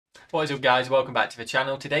What is up, guys? Welcome back to the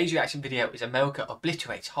channel. Today's reaction video is America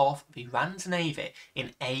obliterates half of Iran's navy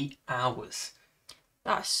in 8 hours.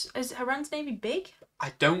 Is Iran's navy big?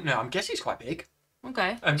 I don't know. I'm guessing it's quite big.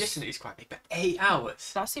 Okay. I'm guessing it's quite big, but 8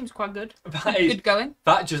 hours. That seems quite good. Good going.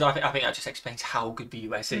 I think that just explains how good the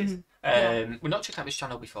US is. We're not checked out this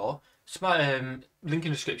channel before. Link in the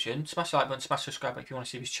description. Smash the like button, smash subscribe button if you want to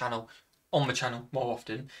see this channel on the channel more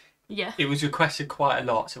often. Yeah. It was requested quite a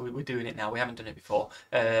lot, so we're doing it now. We haven't done it before.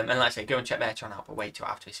 And like I say, go and check their channel out, but wait till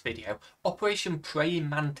after this video. Operation Praying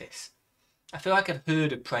Mantis. I feel like I've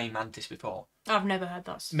heard of Praying Mantis before. I've never heard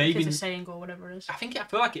that. Maybe it's a saying or whatever it is. I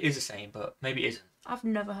feel like it is a saying, but maybe it isn't. I've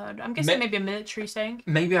never heard. I'm guessing maybe a military saying.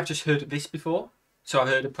 Maybe I've just heard of this before. So I've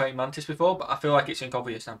heard of Praying Mantis before, but I feel like it's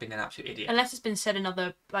obvious and I've been an absolute idiot. Unless it's been said in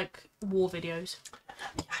other, like, war videos.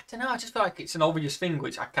 I don't know, I just feel like it's an obvious thing,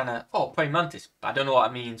 which I kind of, Praying Mantis, but I don't know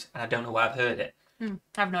what it means, and I don't know where I've heard it. I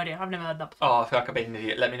have no idea. I've never heard that before. I feel like I've been an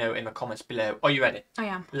idiot. Let me know in the comments below. Are you ready? I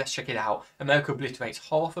am. Let's check it out. America obliterates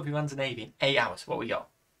half of Iran's navy in 8 hours. What we got?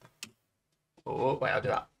 Oh, wait, I'll do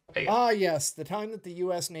that. Yes, the time that the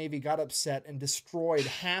U.S. Navy got upset and destroyed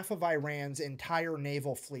half of Iran's entire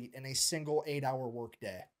naval fleet in a single 8-hour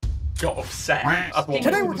workday. Got upset.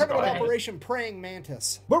 Today we're covering Operation Praying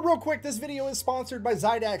Mantis. But real quick, this video is sponsored by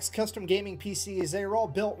Zydax Custom Gaming PCs. They are all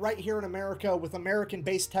built right here in America with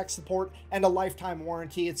American-based tech support and a lifetime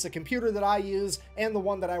warranty. It's the computer that I use and the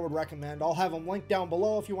one that I would recommend. I'll have them linked down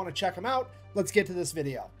below if you want to check them out. Let's get to this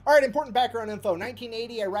video. All right, important background info.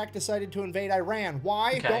 1980, Iraq decided to invade Iran.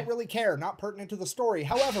 Why? Okay. Don't really care. Not pertinent to the story.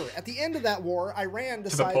 However, at the end of that war, Iran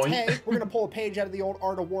decides, hey, we're going to pull a page out of the old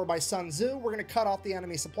Art of War by Sun Tzu. We're going to cut off the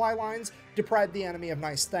enemy supply lines, deprive the enemy of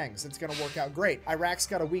nice things. It's going to work out great. Iraq's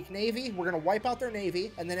got a weak navy. We're going to wipe out their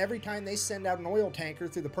navy, and then every time they send out an oil tanker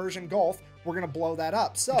through the Persian Gulf, we're going to blow that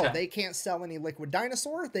up. So they can't sell any liquid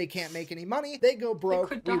dinosaur. They can't make any money. They go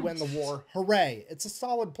broke. We win the war. Hooray. It's a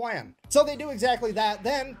solid plan. So they do exactly that.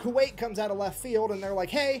 Then Kuwait comes out of left field and they're like,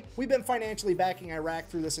 hey, we've been financially backing Iraq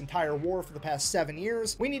through this entire war for the past 7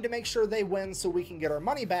 years. We need to make sure they win so we can get our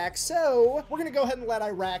money back. So we're going to go ahead and let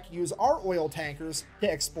Iraq use our oil tankers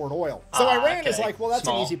to export oil. So Iran is like, well, that's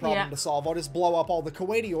an easy problem to solve. I'll just blow up all the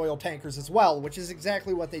Kuwaiti oil tankers as well, which is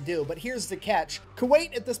exactly what they do. But here's the catch.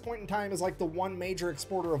 Kuwait at this point in time is like the one major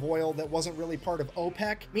exporter of oil that wasn't really part of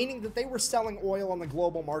OPEC, meaning that they were selling oil on the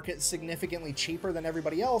global market significantly cheaper than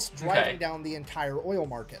everybody else, driving down the entire oil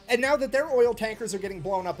market. And now that their oil tankers are getting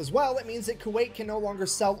blown up as well, it means that Kuwait can no longer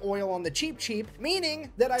sell oil on the cheap, meaning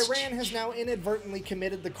that Iran has now inadvertently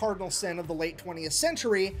committed the cardinal sin of the late 20th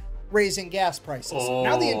century, raising gas prices.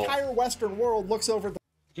 Now the entire Western world looks over the...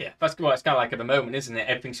 Yeah, that's what it's kind of like at the moment, isn't it?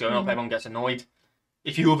 Everything's going up, everyone gets annoyed.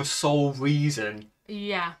 If you have a sole reason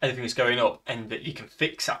everything's going up and that you can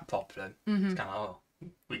fix that problem, it's kind of,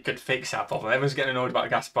 we could fix that problem. Everyone's getting annoyed about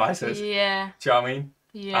gas prices. Yeah. Do you know what I mean?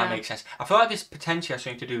 Yeah. That makes sense. I feel like this potentially has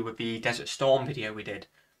something to do with the Desert Storm video we did.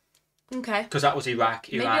 Okay. Because that was Iraq.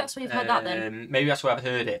 Maybe that's where you've heard that then. Maybe that's where I've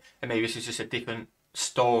heard it. And maybe this is just a different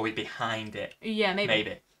story behind it. Yeah, maybe.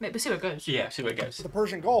 Maybe. We'll see where it goes. Yeah, see where it goes. The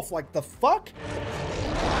Persian Gulf, like, the fuck?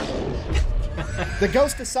 The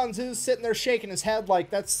ghost of Sun Tzu's sitting there shaking his head like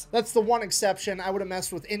that's the one exception. I would have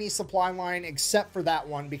messed with any supply line except for that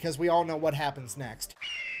one because we all know what happens next.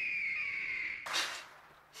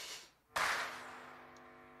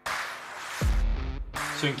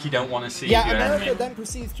 Something you don't want to see. Yeah, America then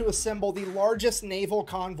proceeds to assemble the largest naval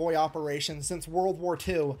convoy operation since World War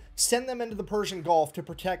II, send them into the Persian Gulf to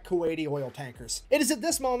protect Kuwaiti oil tankers. It is at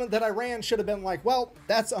this moment that Iran should have been like, well,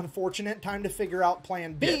 that's unfortunate, time to figure out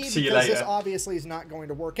plan B, because this obviously is not going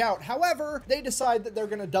to work out. However, they decide that they're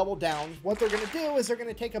going to double down. What they're going to do is they're going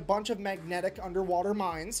to take a bunch of magnetic underwater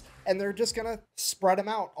mines, and they're just going to spread them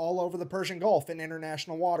out all over the Persian Gulf in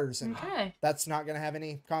international waters, and that's not going to have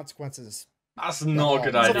any consequences. That's not a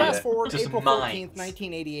good idea. So fast forward, April 14th,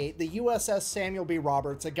 1988, the USS Samuel B.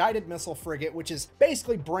 Roberts, a guided missile frigate, which is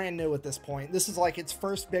basically brand new at this point, this is like its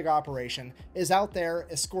first big operation, is out there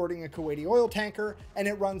escorting a Kuwaiti oil tanker, and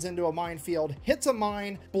it runs into a minefield, hits a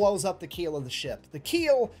mine, blows up the keel of the ship. The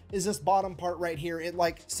keel is this bottom part right here. It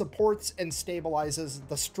like supports and stabilizes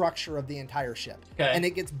the structure of the entire ship, and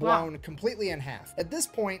it gets blown completely in half. At this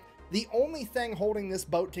point, the only thing holding this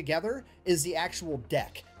boat together is the actual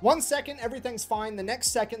deck. 1 second, everything's fine. The next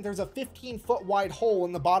second, there's a 15-foot wide hole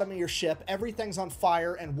in the bottom of your ship. Everything's on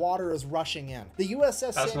fire and water is rushing in. The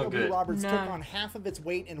USS Samuel B. Roberts took on half of its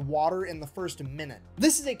weight in water in the first minute.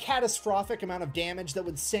 This is a catastrophic amount of damage that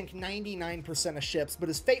would sink 99% of ships, but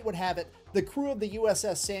as fate would have it, the crew of the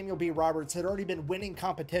USS Samuel B. Roberts had already been winning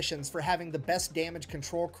competitions for having the best damage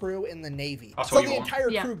control crew in the Navy. So the entire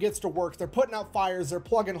crew gets to work. They're putting out fires, they're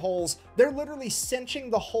plugging holes. They're literally cinching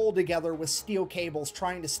the hull together with steel cables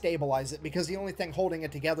trying to stabilize it because the only thing holding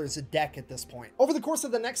it together is a deck at this point. Over the course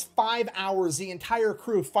of the next 5 hours, the entire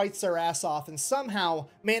crew fights their ass off and somehow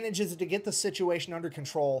manages to get the situation under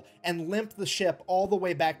control and limp the ship all the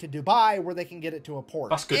way back to Dubai where they can get it to a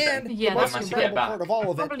port. That's good. And the most incredible part of all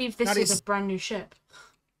of it. I can't believe this is a brand new ship.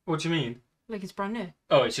 What do you mean? Like it's brand new.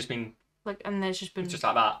 Oh, it's just been... Like, and there's just been... It's just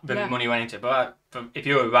like that. The money went into it. But if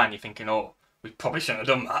you're Iran, you're thinking, oh, we probably shouldn't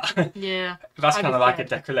have done that. Yeah. That's kind of like a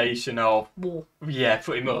declaration of... war. Yeah,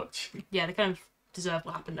 pretty much. Yeah, they kind of deserve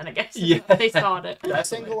what happened then, I guess. Yeah. They started it. A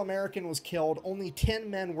single American was killed. Only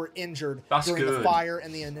 10 men were injured during the fire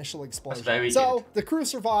and the initial explosion. That's very good. The crew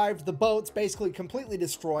survived. The boat's basically completely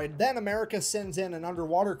destroyed. Then America sends in an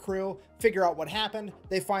underwater crew, figure out what happened.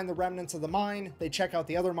 They find the remnants of the mine. They check out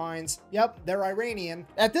the other mines. Yep, they're Iranian.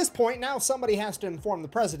 At this point, now somebody has to inform the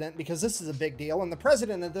president because this is a big deal. And the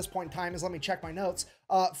president at this point in time is, let me check my notes,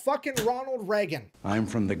 fucking Ronald Reagan. I'm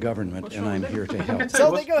from the government and I'm here to help.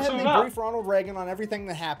 So they go ahead and they brief Ronald Reagan on everything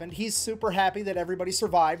that happened. He's super happy that everybody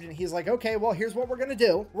survived. And he's like, okay, well, here's what we're going to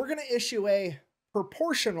do. We're going to issue a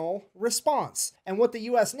proportional response. And what the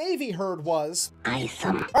U.S. Navy heard was...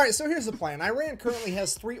 Awesome. All right, so here's the plan. Iran currently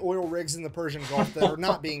has 3 oil rigs in the Persian Gulf that are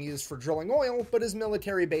not being used for drilling oil, but as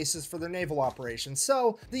military bases for their naval operations.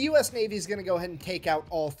 So the U.S. Navy is going to go ahead and take out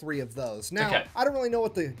all 3 of those. Now, I don't really know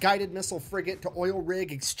what the guided missile frigate to oil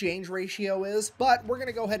rig exchange ratio is, but we're going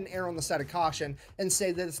to go ahead and err on the side of caution and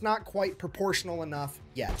say that it's not quite proportional enough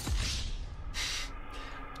yet.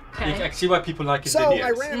 I can see why people like his videos.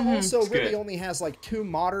 videos. Iran also really only has like 2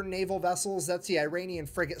 modern naval vessels. That's the Iranian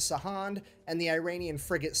frigate Sahand and the Iranian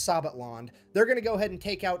frigate Sabatland. They're going to go ahead and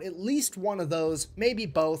take out at least one of those, maybe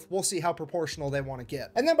both. We'll see how proportional they want to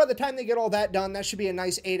get. And then by the time they get all that done, that should be a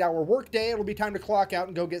nice 8-hour work day. It'll be time to clock out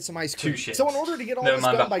and go get some ice cream. So in order to get all this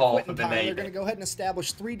done by quitting time, they're going to go ahead and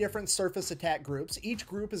establish 3 different surface attack groups. Each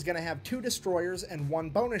group is going to have 2 destroyers and 1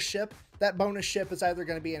 bonus ship. That bonus ship is either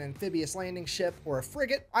going to be an amphibious landing ship or a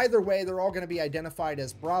frigate. Either way, they're all going to be identified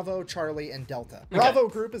as Bravo, Charlie, and Delta. Bravo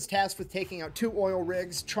group is tasked with taking out 2 oil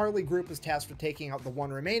rigs. Charlie group is tasked with taking out the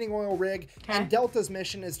 1 remaining oil rig. And Delta's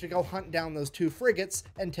mission is to go hunt down those 2 frigates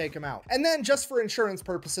and take them out. And then, just for insurance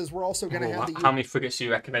purposes, we're also going to have the... How many frigates do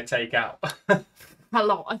you reckon they take out? A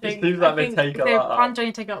lot, I think. It seems like they take a lot. Iran's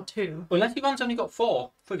only take out 2. Well, unless Iran's only got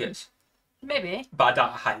 4 frigates. Maybe. But I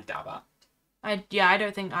highly doubt that. I think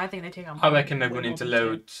they take out. I reckon they run into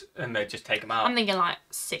loads and they just take them out. I'm thinking like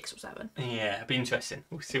 6 or 7. Yeah, it'd be interesting.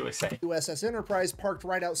 We'll see what they say. USS Enterprise parked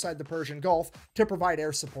right outside the Persian Gulf to provide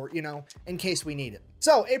air support, you know, in case we need it.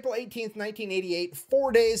 So, April 18th, 1988,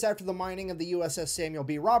 4 days after the mining of the USS Samuel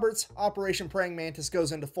B. Roberts, Operation Praying Mantis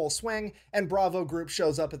goes into full swing, and Bravo Group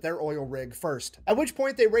shows up at their oil rig first. At which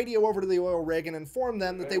point, they radio over to the oil rig and inform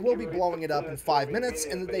them that they will be blowing it up in 5 minutes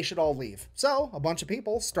and that they should all leave. So, a bunch of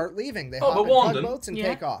people start leaving. They hop in tugboats and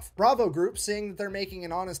take off. Bravo Group, seeing that they're making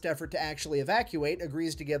an honest effort to actually evacuate,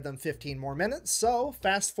 agrees to give them 15 more minutes. So,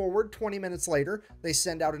 fast forward 20 minutes later, they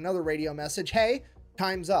send out another radio message, hey,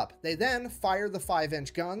 time's up. They then fire the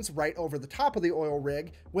 5-inch guns right over the top of the oil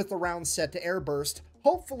rig with the rounds set to airburst,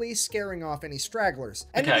 hopefully scaring off any stragglers.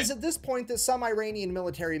 And it is at this point that some Iranian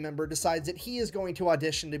military member decides that he is going to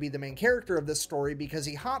audition to be the main character of this story because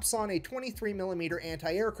he hops on a 23mm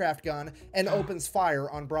anti-aircraft gun and opens fire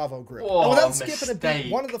on Bravo Group. Oh, and without skipping a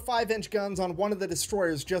beat, one of the 5-inch guns on one of the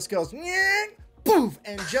destroyers just goes, poof,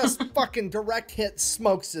 and just fucking direct hit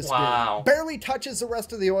smokes this dude. Barely touches the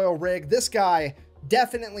rest of the oil rig. This guy...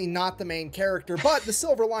 definitely not the main character, but the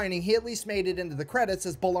silver lining, he at least made it into the credits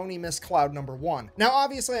as Baloney Miss Cloud #1. Now,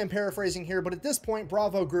 obviously, I'm paraphrasing here, but at this point,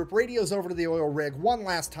 Bravo Group radios over to the oil rig one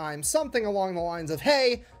last time, something along the lines of,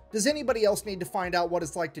 hey, does anybody else need to find out what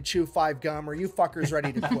it's like to chew 5 gum? Are you fuckers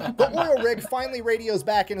ready to quit? The oil rig finally radios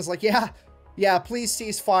back and is like, yeah, please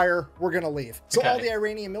cease fire. We're gonna leave. So all the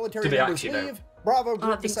Iranian military members leave. Bravo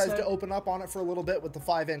Group decides to open up on it for a little bit with the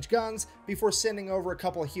 5-inch guns before sending over a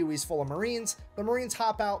couple of Hueys full of Marines. The Marines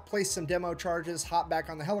hop out, place some demo charges, hop back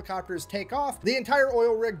on the helicopters, take off. The entire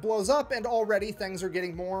oil rig blows up, and already things are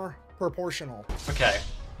getting more proportional. Okay.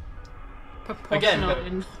 Proportional.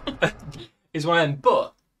 Again, is one of them,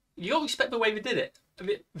 but you all respect the way they did it.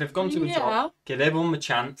 They've gone to a job, give everyone the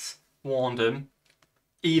chance, warned them,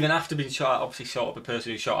 even after being shot at, obviously sort of the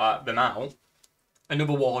person who shot at them out,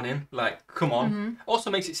 another warning, like, come on. Also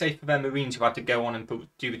makes it safe for their Marines who had to go on and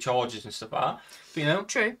do the charges and stuff like that. But, you know,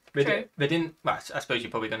 true. They didn't. Well, I suppose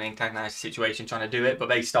you're probably going to antagonise the situation trying to do it, but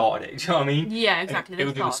they started it. Do you know what I mean? Yeah, exactly. It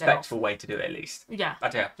was a respectful way to do it, at least. Yeah.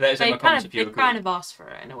 There's they my comments if you agree. kind of asked for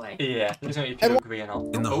it in a way. Yeah. There's only if you agree or not.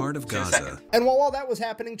 In the heart of Gaza. And while all that was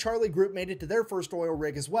happening, Charlie Group made it to their first oil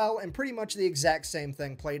rig as well, and pretty much the exact same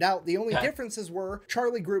thing played out. The only differences were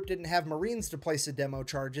Charlie Group didn't have Marines to place the demo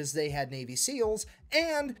charges; they had Navy SEALs.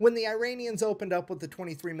 And when the Iranians opened up with the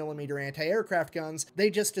 23mm anti-aircraft guns, they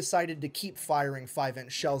just decided to keep firing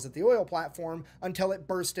 5-inch shells at the oil platform until it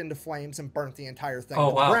burst into flames and burnt the entire thing to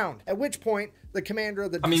the ground. At which point, the commander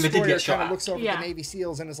of the destroyer kind of looks over the Navy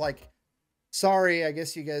SEAls and is like, sorry, I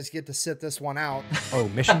guess you guys get to sit this one out. Oh,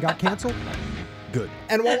 mission got canceled? Good.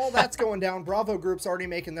 And while all that's going down, Bravo Group's already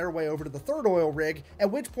making their way over to the third oil rig,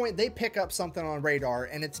 at which point they pick up something on radar,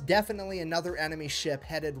 and it's definitely another enemy ship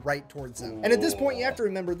headed right towards them. And at this point, you have to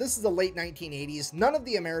remember, this is the late 1980s. None of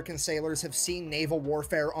the American sailors have seen naval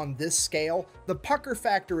warfare on this scale. The pucker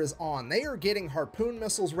factor is on. They are getting harpoon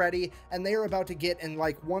missiles ready, and they are about to get in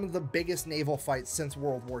like one of the biggest naval fights since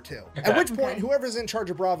World War II. At which point, whoever's in charge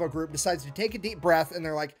of Bravo Group decides to take a deep breath, and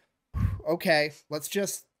they're like, okay, let's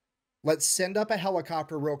send up a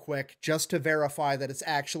helicopter real quick just to verify that it's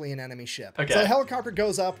actually an enemy ship. So the helicopter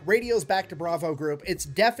goes up, radios back to Bravo Group. It's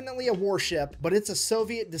definitely a warship, but it's a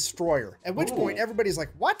Soviet destroyer. At which point everybody's like,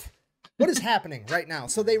 what? What is happening right now?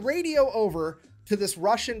 So they radio over to this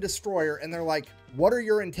Russian destroyer and they're like, what are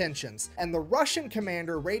your intentions? And the Russian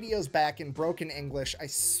commander radios back in broken English. I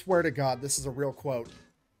swear to God, this is a real quote.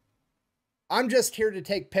 I'm just here to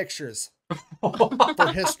take pictures. For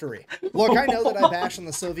history. Look, I know that I bash on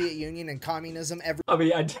the Soviet Union and communism every... I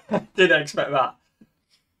mean, I didn't expect that.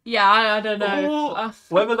 Yeah, I don't know.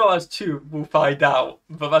 Whether or not that's true, we'll find out.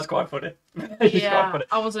 But that's quite funny. Yeah,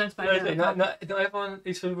 I wasn't expecting that. Not everyone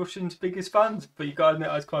is Russian's biggest fans, but you gotta admit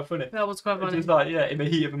that's quite funny. That was quite funny. It's like, in the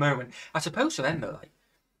heat of the moment. I suppose for them though, like,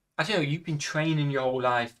 I don't know, you've been training your whole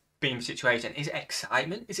life being in a situation. Is it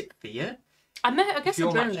excitement? Is it fear? I guess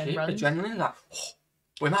adrenaline runs. Adrenaline, like,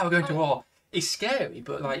 we might be going to war. It's scary,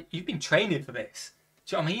 but like you've been training for this.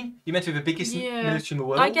 Do you know what I mean? You're meant to be the biggest military in the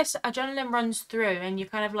world. I guess adrenaline runs through, and you're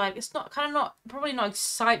kind of like, it's not probably not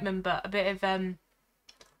excitement, but a bit of I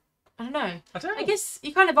don't know. I guess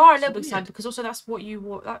you kind of are a little bit excited because also that's what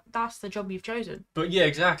that's the job you've chosen. But yeah,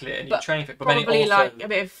 exactly, and you train for it. But probably then it also... like a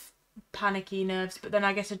bit of panicky nerves. But then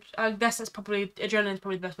I guess that's probably adrenaline is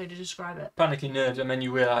probably the best way to describe it. Panicky nerves, and then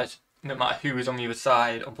you realise. No matter who is on the other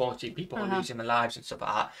side, unfortunately, people are losing their lives and stuff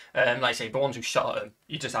like that. Like I say, the ones who shot at them,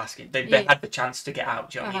 you're just asking. They had the chance to get out,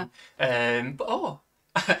 do you know what I mean?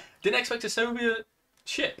 But didn't expect a Soviet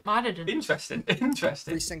ship. I didn't. Interesting.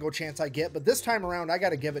 Every single chance I get, but this time around, I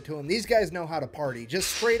gotta give it to them. These guys know how to party.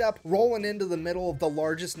 Just straight up rolling into the middle of the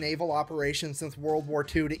largest naval operation since World War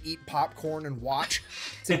II to eat popcorn and watch.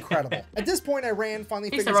 It's incredible. At this point, Iran finally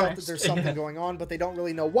figures out that there's something going on, but they don't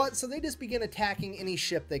really know what, so they just begin attacking any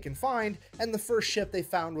ship they can find, and the first ship they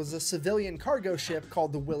found was a civilian cargo ship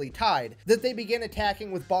called the Willie Tide, that they begin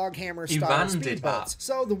attacking with bog hammer style speedboats.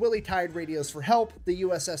 So the Willie Tide radios for help. The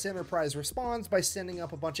USS Enterprise responds by sending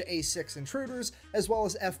up a bunch of A6 intruders as well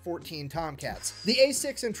as F-14 Tomcats. The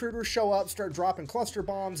A6 intruders show up, start dropping cluster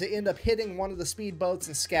bombs. They end up hitting one of the speedboats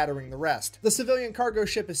and scattering the rest. The civilian cargo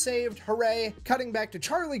ship is saved. Hooray! Cutting back to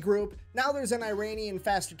Charlie Group, now there's an Iranian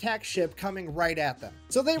fast attack ship coming right at them.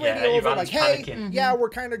 So they radio over like, hey, yeah, we're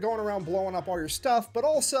kind of going around blowing up all your stuff, but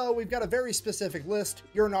also we've got a very specific list.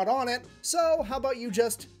 You're not on it, so how about you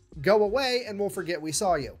just go away and we'll forget we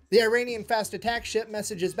saw you. The Iranian fast attack ship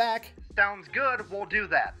messages back, sounds good, we'll do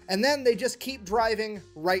that. And then they just keep driving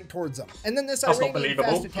right towards them. And then this Iranian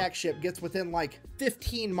fast attack ship gets within like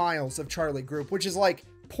 15 miles of Charlie Group, which is like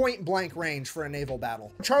point blank range for a naval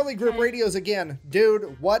battle. Charlie Group radios again,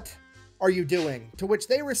 dude, what are you doing? To which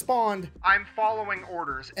they respond, I'm following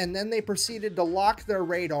orders. And then they proceeded to lock their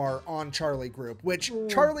radar on Charlie Group, which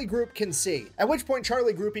Charlie Group can see. At which point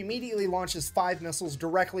Charlie Group immediately launches 5 missiles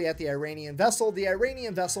directly at the Iranian vessel. The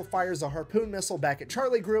Iranian vessel fires a harpoon missile back at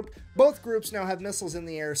Charlie Group. Both groups now have missiles in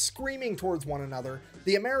the air screaming towards one another.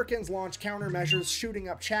 The Americans launch countermeasures, shooting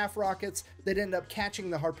up chaff rockets that end up catching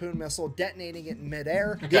the harpoon missile, detonating it in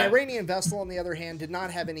midair. The Iranian vessel, on the other hand, did not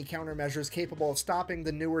have any countermeasures capable of stopping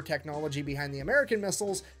the newer technology behind the American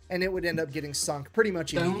missiles, and it would end up getting sunk pretty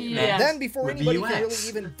much immediately. Then, before anybody can really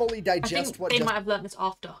even fully digest what they might have learned this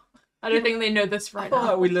after. I don't think they know this right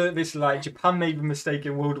now. We learned this, like, Japan made the mistake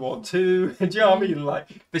in World War II. Do you know what I mean? Like,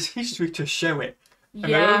 there's history to show it. And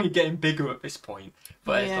they're only getting bigger at this point.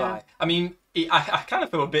 But it's like, I mean,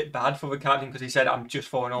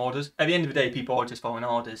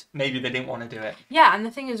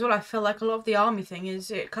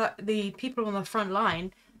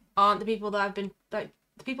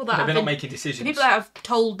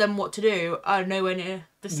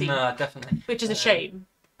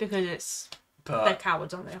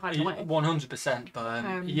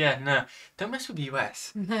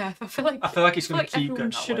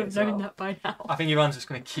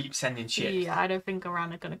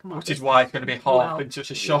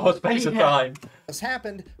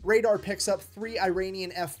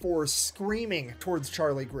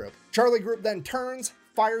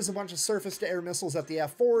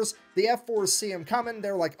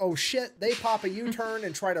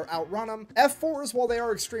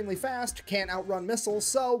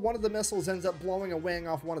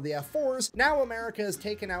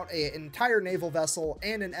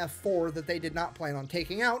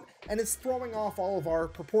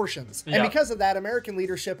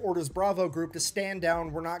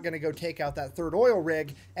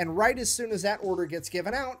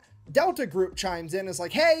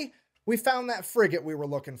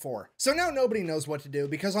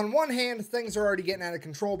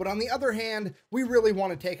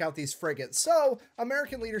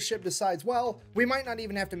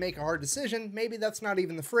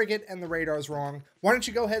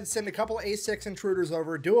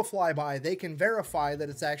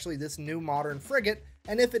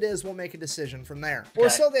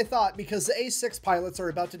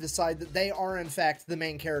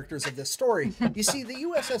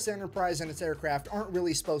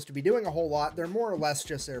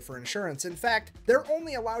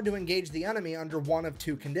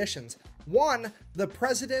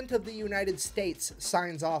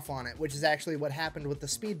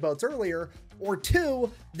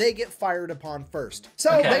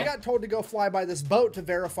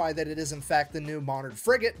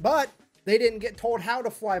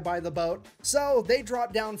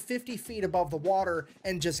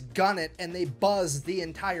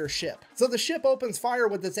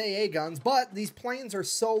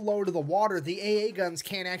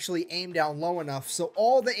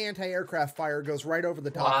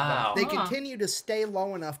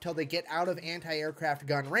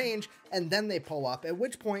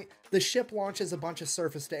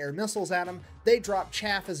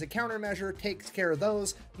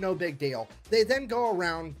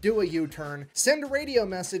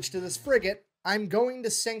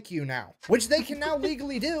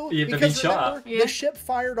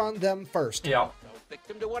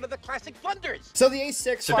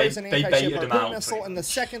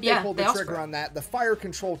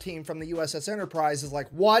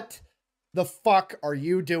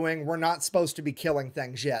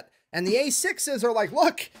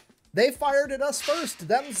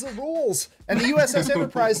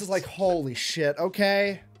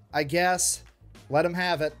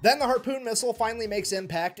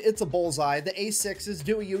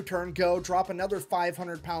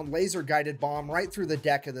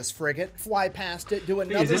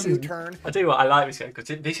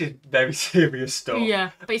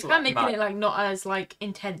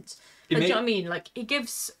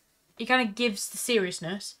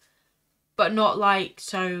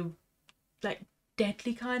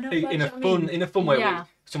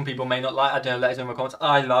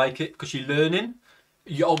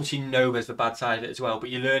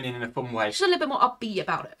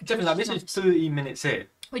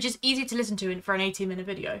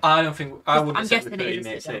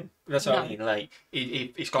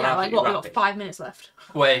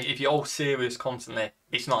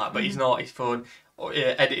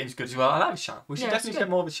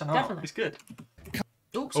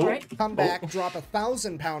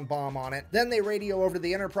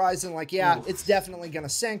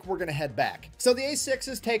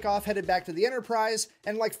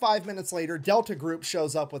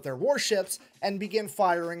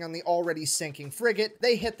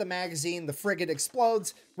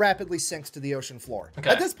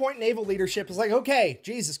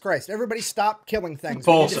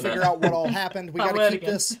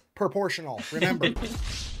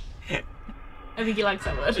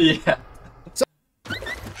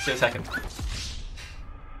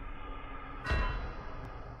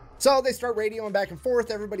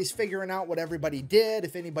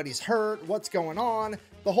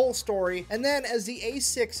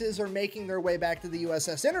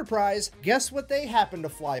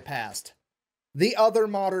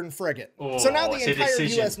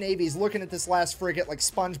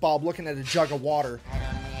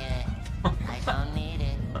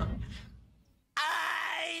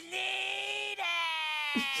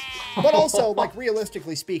 But also, like,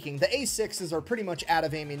 realistically speaking, the A6s are pretty much out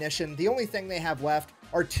of ammunition. The only thing they have left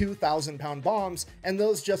are 2,000-pound bombs, and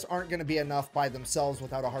those just aren't going to be enough by themselves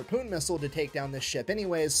without a harpoon missile to take down this ship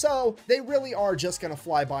anyways, so they really are just going to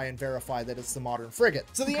fly by and verify that it's the modern frigate.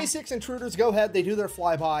 So the A6 intruders go ahead, they do their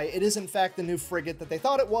flyby. It is in fact the new frigate that they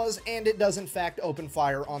thought it was, and it does in fact open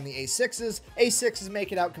fire on the A6s. A6s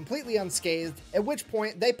make it out completely unscathed, at which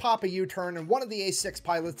point they pop a U-turn, and one of the A6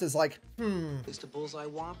 pilots is like, It's the bullseye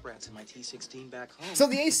womp rats in my T-16 back home. So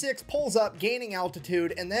the A6 pulls up, gaining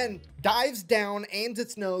altitude, and then dives down, aims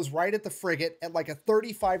its nose right at the frigate at like a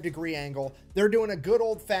 35-degree angle. They're doing a good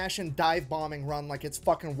old-fashioned dive bombing run like it's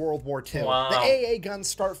fucking World War II. Wow. The AA guns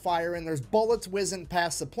start firing, there's bullets whizzing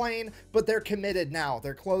past the plane, but they're committed now.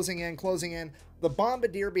 They're closing in, closing in. The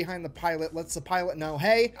bombardier behind the pilot lets the pilot know,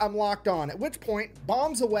 hey, I'm locked on. At which point,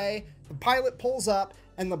 bombs away, the pilot pulls up,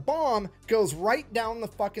 and the bomb goes right down the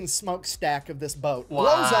fucking smokestack of this boat. Wow.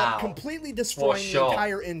 Blows up, completely destroying the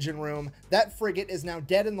entire engine room. That frigate is now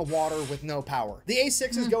dead in the water with no power. The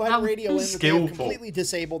A6s go ahead and radio in that they have completely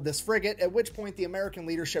disabled this frigate, at which point the American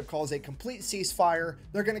leadership calls a complete ceasefire.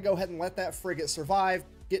 They're going to go ahead and let that frigate survive,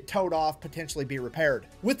 get towed off, potentially be repaired.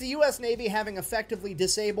 With the US Navy having effectively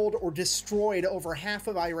disabled or destroyed over half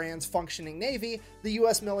of Iran's functioning navy, the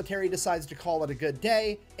US military decides to call it a good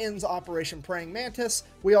day, ends Operation Praying Mantis.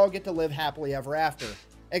 We all get to live happily ever after.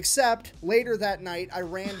 Except, later that night,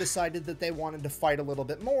 Iran decided that they wanted to fight a little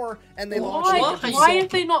bit more, and they launched... Why have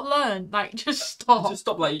they not learned? Like, just stop. Just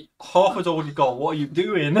stop, like, half has already gone. What are you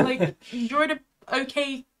doing? Like, you're in an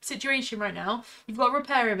okay situation right now. You've got a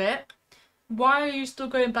repair of it. Why are you still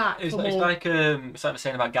going back? It's like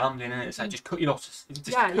saying about gambling, isn't it? It's like just cut your losses.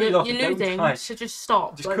 You're losing, so just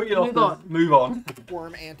stop. Just cut your losses. Move on.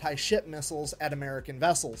 Worm anti-ship missiles at American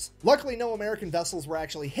vessels. Luckily, no American vessels were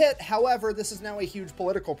actually hit. However, this is now a huge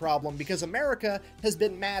political problem because America has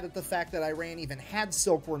been mad at the fact that Iran even had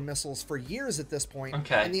Silkworm missiles for years at this point.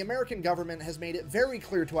 Okay. And the American government has made it very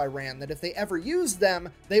clear to Iran that if they ever used them,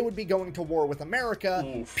 they would be going to war with America.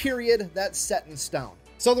 Oof. Period. That's set in stone.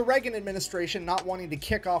 So the Reagan administration, not wanting to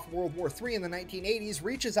kick off World War III in the 1980s,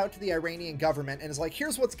 reaches out to the Iranian government and is like,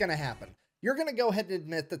 here's what's going to happen. You're going to go ahead and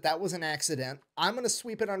admit that that was an accident. I'm going to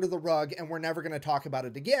sweep it under the rug and we're never going to talk about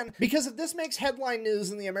it again. Because if this makes headline news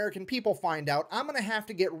and the American people find out, I'm going to have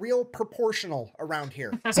to get real proportional around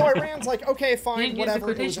here. So Iran's like, okay, fine, whatever,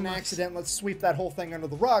 it was an accident. Let's sweep that whole thing under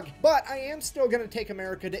the rug. But I am still going to take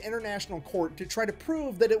America to international court to try to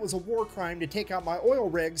prove that it was a war crime to take out my oil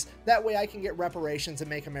rigs. That way I can get reparations and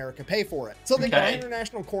make America pay for it. So they go to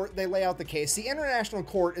international court, they lay out the case. The international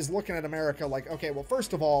court is looking at America like, okay, well,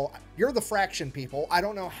 first of all, you're the fraction people. I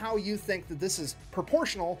don't know how you think that this is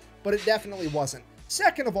proportional, but it definitely wasn't.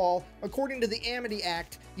 Second of all, according to the Amity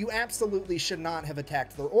Act, you absolutely should not have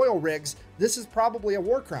attacked their oil rigs. This is probably a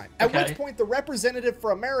war crime. At which point the representative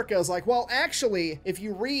for America is like, well, actually, if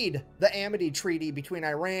you read the Amity Treaty between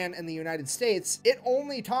Iran and the United States, it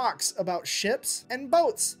only talks about ships and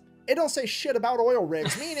boats. It don't say shit about oil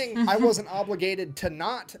rigs, meaning I wasn't obligated to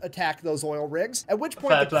not attack those oil rigs. At which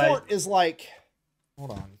point the court is like,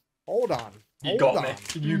 hold on. You got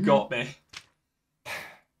me. You got me.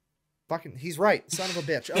 Fucking, he's right, son of a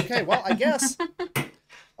bitch. Okay, well, I guess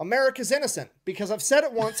America's innocent, because I've said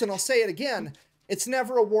it once and I'll say it again. It's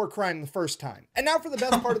never a war crime the first time. And now for the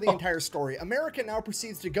best part of the entire story. America now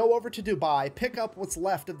proceeds to go over to Dubai, pick up what's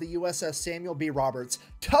left of the USS Samuel B. Roberts,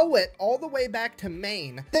 tow it all the way back to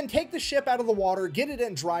Maine, then take the ship out of the water, get it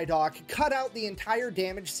in dry dock, cut out the entire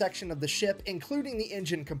damaged section of the ship, including the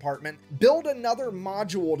engine compartment, build another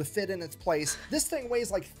module to fit in its place. This thing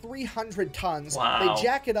weighs like 300 tons. Wow. They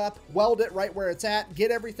jack it up, weld it right where it's at,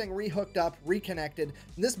 get everything rehooked up, reconnected.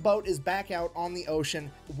 This boat is back out on the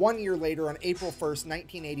ocean 1 year later on April 1st,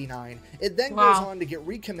 1989. It then goes on to get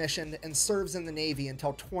recommissioned and serves in the Navy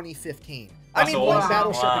until 2015. I mean, one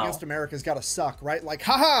battleship against America's got to suck, right? Like,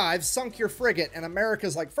 haha, I've sunk your frigate. And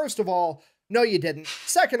America's like, first of all, no, you didn't.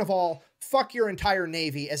 Second of all, fuck your entire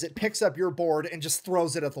Navy as it picks up your board and just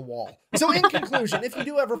throws it at the wall. So in conclusion, if you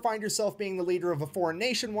do ever find yourself being the leader of a foreign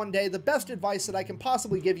nation one day, the best advice that I can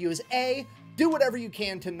possibly give you is A, do whatever you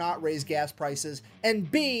can to not raise gas prices, and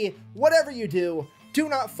B, whatever you do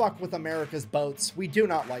not fuck with America's boats. We do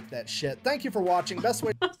not like that shit. Thank you for watching. Best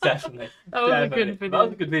way. Definitely. That was a good video. That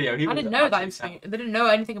was a good video. I didn't know that. They didn't know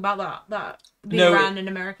anything about that the Iran and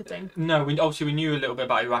America thing. No, we knew a little bit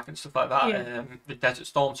about Iraq and stuff like that. The Desert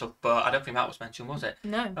Storm stuff, but I don't think that was mentioned, was it?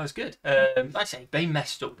 No. That was good. I say they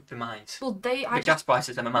messed up with the mines. Well, the gas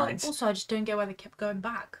prices and the mines. Also, I just don't get why they kept going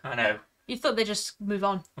back. I know. You thought they'd just move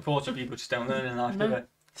on. Unfortunately, people just don't learn in life, do they?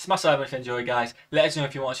 Smash that if you enjoyed, guys. Let us know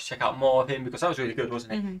if you want us to check out more of him, because that was really good,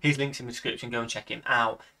 wasn't it? His link's in the description. Go and check him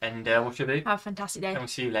out. And what should we do? Have a fantastic day. And we'll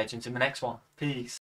see you, legends, in the next one. Peace.